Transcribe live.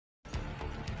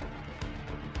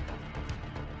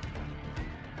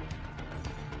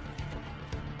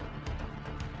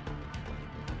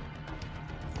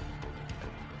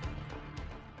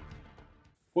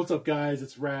What's up, guys?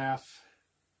 It's Raph,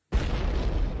 the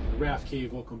Raph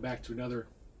Cave. Welcome back to another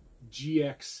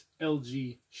GX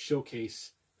LG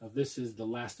showcase. Now this is The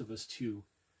Last of Us 2,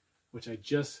 which I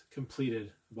just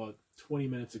completed about 20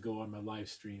 minutes ago on my live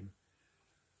stream.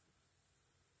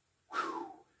 Whew.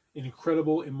 An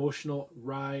incredible emotional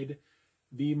ride,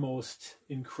 the most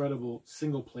incredible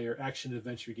single-player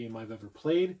action-adventure game I've ever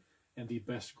played, and the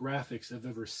best graphics I've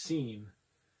ever seen.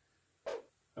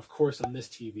 Of course, on this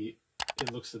TV,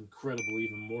 it looks incredible,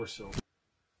 even more so.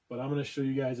 But I'm going to show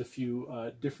you guys a few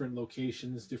different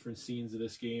locations, different scenes of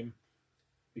this game,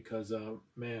 because,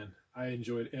 man, I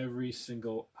enjoyed every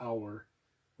single hour,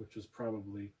 which was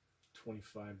probably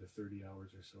 25 to 30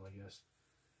 hours or so, I guess,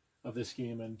 of this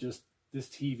game. And just this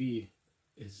TV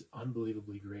is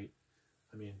unbelievably great.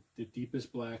 I mean, the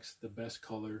deepest blacks, the best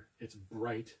color. It's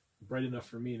bright enough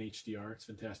for me in HDR. It's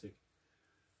fantastic.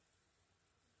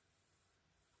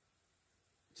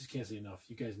 Just can't say enough.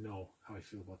 You guys know how I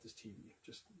feel about this TV.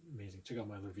 Just amazing. Check out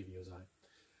my other videos on it.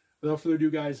 Without further ado,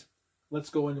 guys,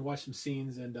 let's go in and watch some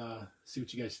scenes and see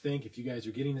what you guys think. If you guys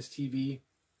are getting this TV,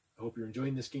 I hope you're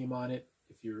enjoying this game on it.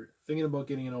 If you're thinking about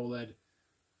getting an OLED,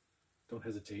 don't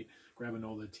hesitate. Grab an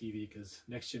OLED TV, because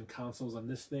next-gen consoles on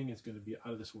this thing is going to be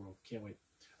out of this world. Can't wait.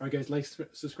 All right, guys, like,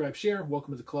 subscribe, share.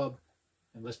 Welcome to the club,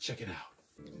 and let's check it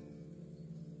out.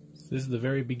 So this is the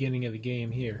very beginning of the game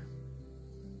here.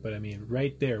 But I mean,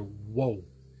 right there, whoa.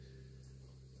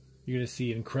 You're going to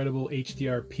see incredible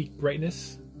HDR peak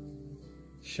brightness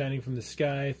shining from the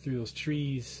sky through those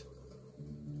trees.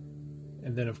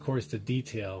 And then, of course, the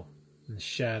detail and the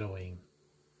shadowing,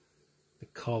 the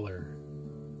color.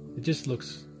 It just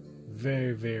looks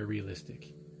very, very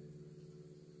realistic.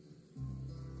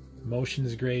 Motion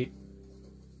is great.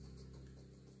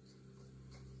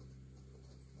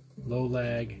 Low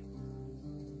lag.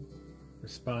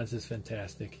 Response is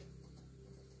fantastic.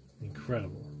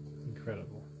 Incredible.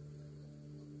 Incredible.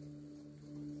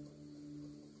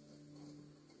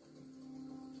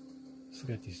 Just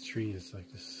look at these trees. Like,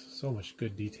 there's so much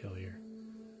good detail here.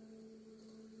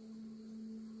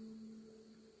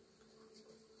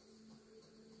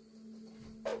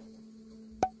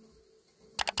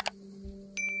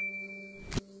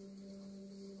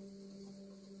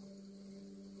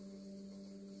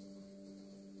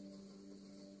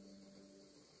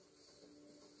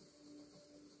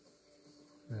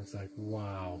 And it's like,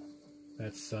 wow,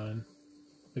 that sun.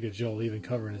 Look at Joel even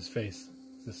covering his face.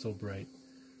 It's just so bright.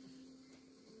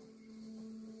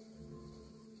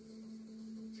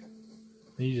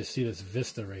 And you just see this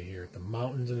vista right here. The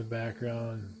mountains in the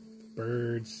background, the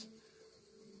birds,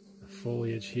 the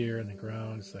foliage here in the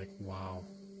ground. It's like, wow.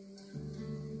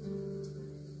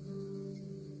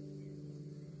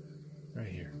 Right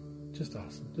here. Just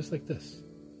awesome. Just like this.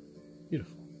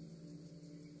 Beautiful.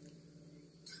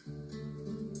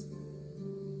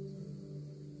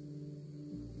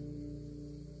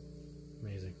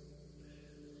 Amazing.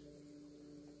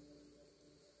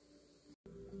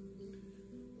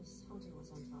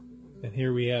 And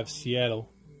here we have Seattle.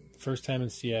 First time in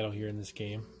Seattle here in this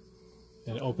game.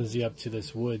 And it opens you up to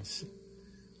this woods.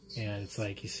 And it's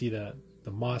like you see the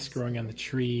moss growing on the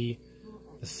tree,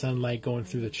 the sunlight going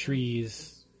through the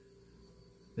trees,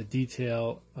 the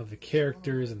detail of the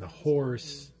characters and the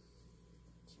horse.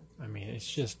 I mean, it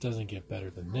just doesn't get better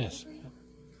than this, man.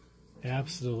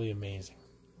 Absolutely amazing.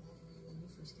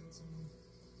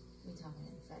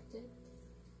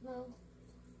 No,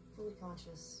 fully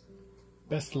conscious.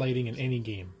 Best lighting in any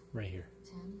game right here.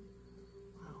 10?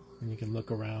 Wow. And you can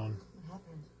look around. What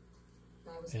happened?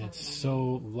 And it's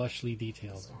so lushly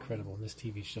detailed. Incredible. And this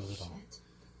TV shows it all. It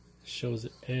shows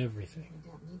everything.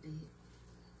 You got me beat.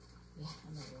 Yeah,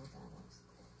 I know what that was.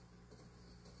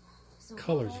 So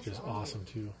colors are just awesome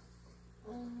too.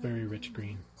 Very rich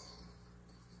green.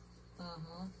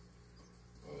 Uh-huh.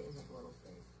 It is a little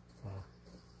fake. Wow.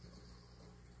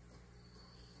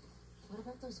 What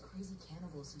about those crazy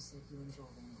cannibals you said you and Joel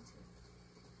ran into?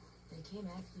 They came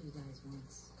after you guys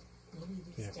once. Maybe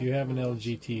Yeah, if you have an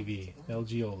LG TV,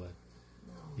 LG OLED,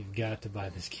 you've got to buy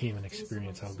this game and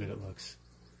experience how good it looks.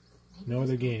 No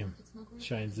other game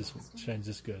shines this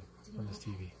good on this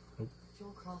TV. Nope.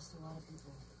 Joel crossed a lot of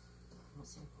people. I don't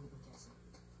see a point in guessing.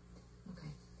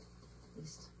 Okay. At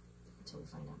least until we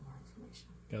find out more information.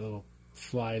 Got little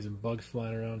flies and bugs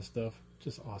flying around and stuff.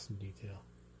 Just awesome detail.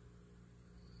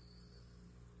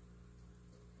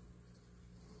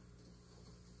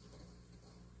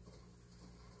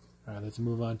 Alright, let's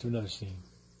move on to another scene.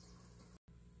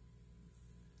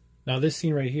 Now this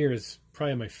scene right here is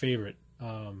probably my favorite.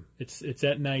 It's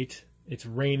at night, it's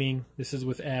raining. This is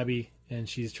with Abby, and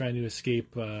she's trying to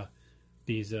escape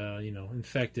these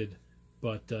infected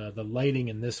but the lighting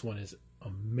in this one is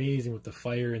amazing with the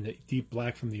fire and the deep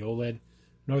black from the OLED.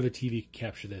 No other TV can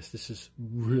capture this. This is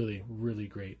really, really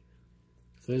great.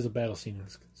 So there's a battle scene.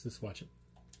 Let's watch it.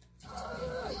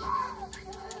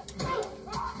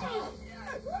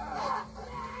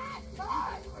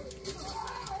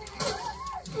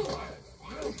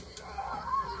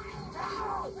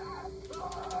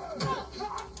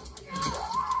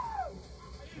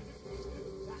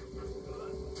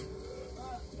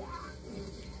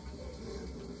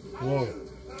 Whoa.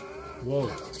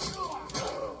 Whoa.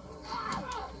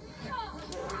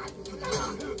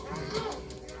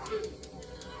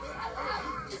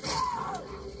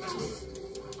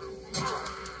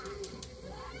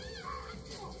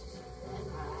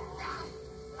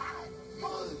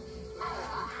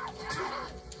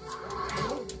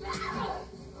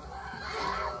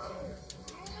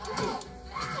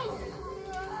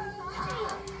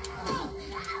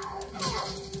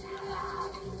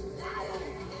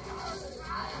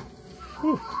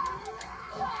 Whew.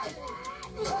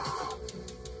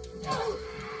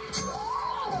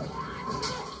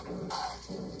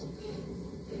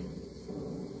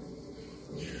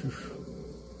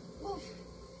 Wolf,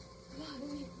 come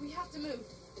on, we have to move.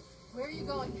 Where are you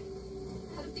going?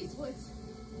 Out of these woods.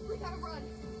 We gotta run.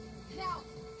 Now.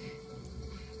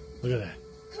 Look at that.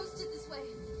 Coast it this way.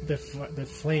 That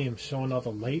flame showing all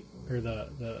the light, or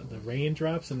the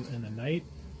raindrops in the night.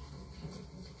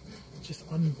 Just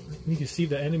you can see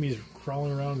the enemies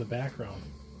crawling around in the background.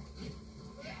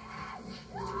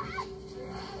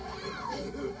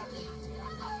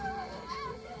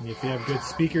 And if you have good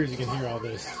speakers, you can hear all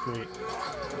this. It's great.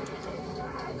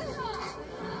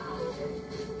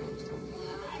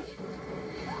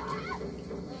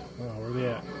 Oh, where are they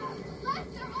at?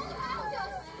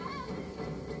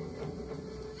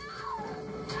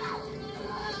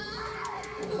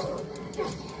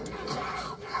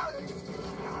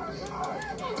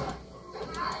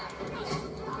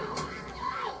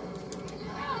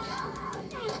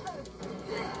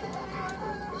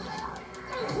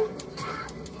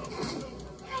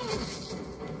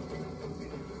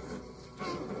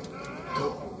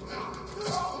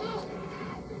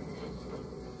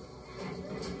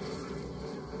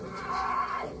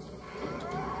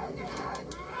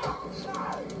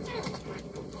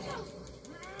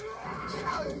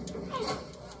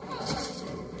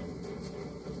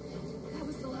 That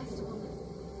was the last one.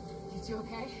 You two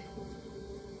okay?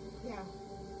 Yeah.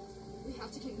 We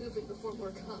have to keep moving before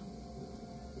more come.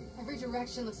 Every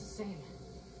direction looks the same.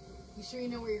 You sure you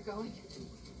know where you're going?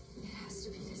 It has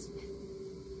to be this way.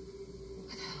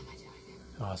 What the hell am I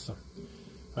doing? Awesome.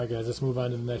 Alright guys, let's move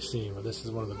on to the next scene, but this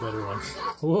is one of the better ones.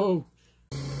 Whoa!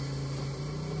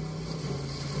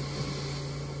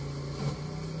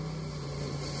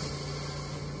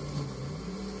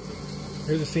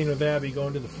 Here's a scene with Abby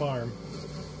going to the farm.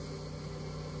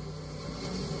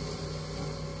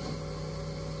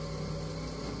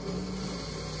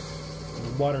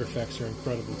 The water effects are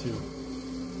incredible too.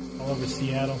 All over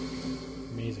Seattle.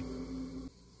 Amazing.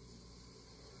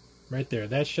 Right there,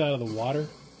 that shot of the water,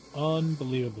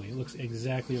 unbelievably. It looks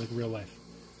exactly like real life.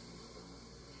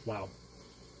 Wow.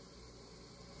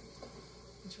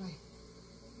 Which way?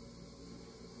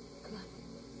 Come on.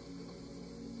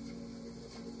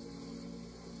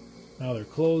 Now their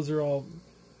clothes are all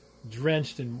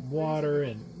drenched in water,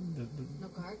 and No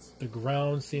guards? the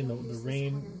ground, seeing the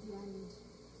rain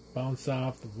bounce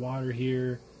off the water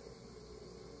here,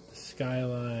 the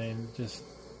skyline, it's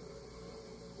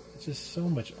just so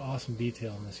much awesome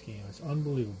detail in this game. It's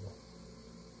unbelievable.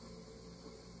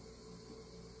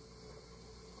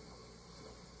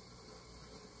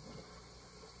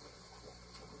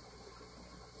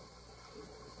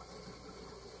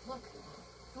 Look,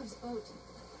 Bob's boat.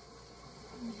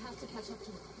 We have to catch up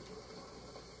to him.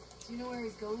 Do you know where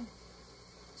he's going?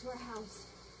 To our house.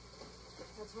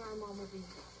 That's where our mom will be.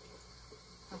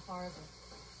 How far is it?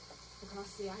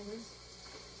 Across the island?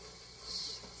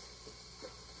 Shit.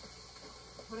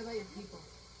 What about your people?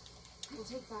 We'll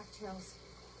take back trails.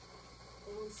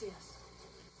 They won't see us.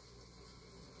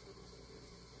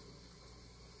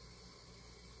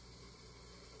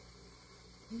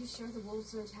 Are you sure the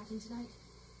wolves are attacking tonight?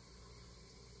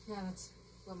 Yeah, that's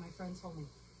what my friend told me.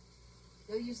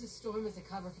 They'll use the storm as a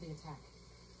cover for the attack.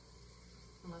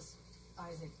 Unless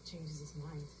Isaac changes his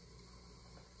mind.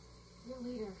 Your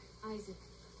leader, Isaac,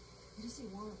 what does he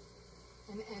want?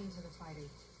 An end to the fighting.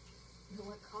 At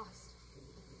what cost?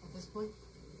 At this point,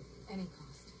 any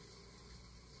cost.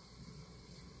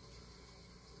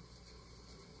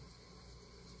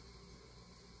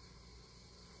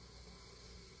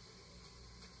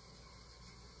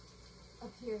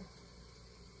 Up here,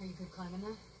 Are you good climbing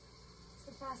that? It's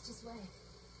the fastest way.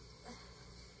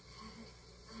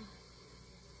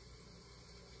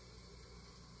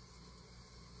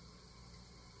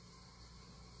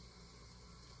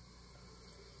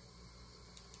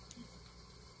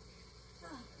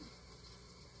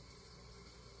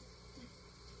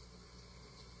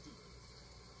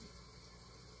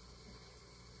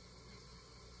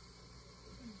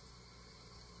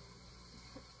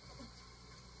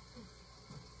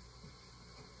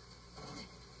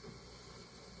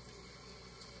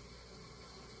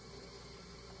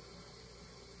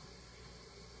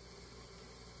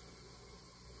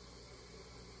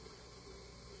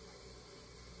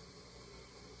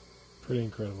 Pretty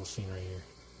incredible scene right here.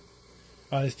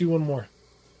 Let's do one more.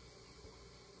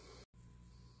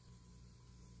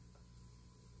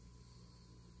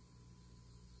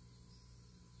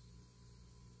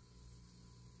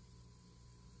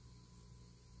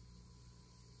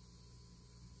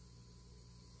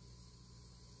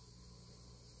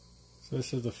 So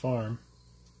this is the farm.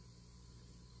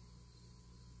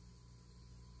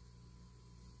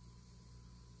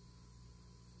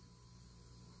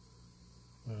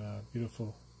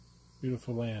 Beautiful,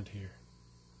 beautiful land here.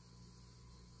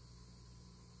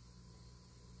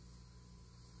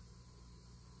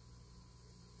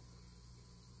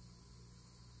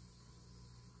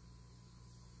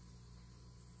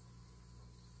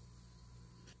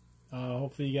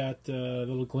 Hopefully you got a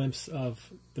little glimpse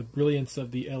of the brilliance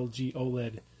of the LG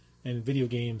OLED and video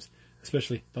games,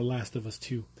 especially The Last of Us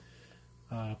 2.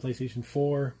 PlayStation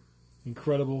 4,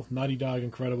 incredible. Naughty Dog,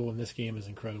 incredible. And this game is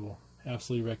incredible.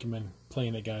 Absolutely recommend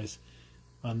playing it, guys,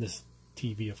 on this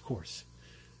TV, of course.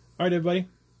 Alright, everybody.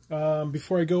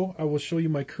 Before I go, I will show you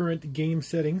my current game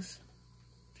settings.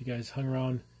 If you guys hung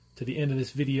around to the end of this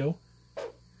video.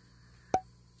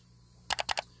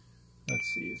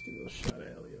 Let's see. Let's get a little shot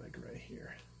of Ellie, like right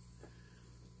here.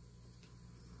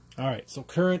 Alright, so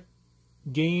current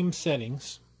game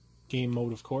settings. Game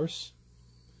mode, of course.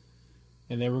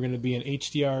 And then we're going to be in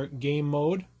HDR game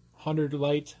mode. 100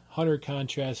 light, 100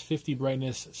 contrast, 50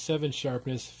 brightness, 7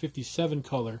 sharpness, 57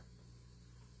 color.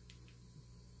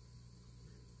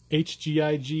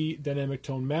 HGIG dynamic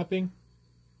tone mapping.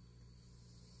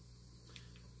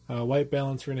 White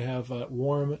balance, we're going to have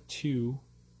warm 2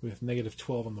 with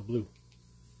 -12 on the blue.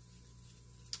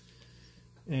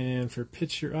 And for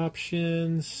picture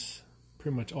options,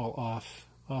 pretty much all off.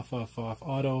 Off, off, off,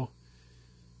 auto,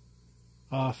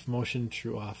 off, motion,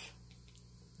 true off.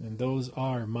 And those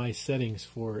are my settings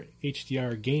for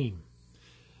HDR game.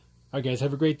 Alright guys,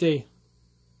 have a great day.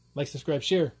 Like, subscribe,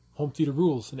 share. Home theater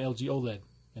rules and LG OLED.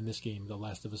 And this game, The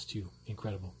Last of Us 2.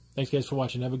 Incredible. Thanks guys for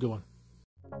watching. Have a good one.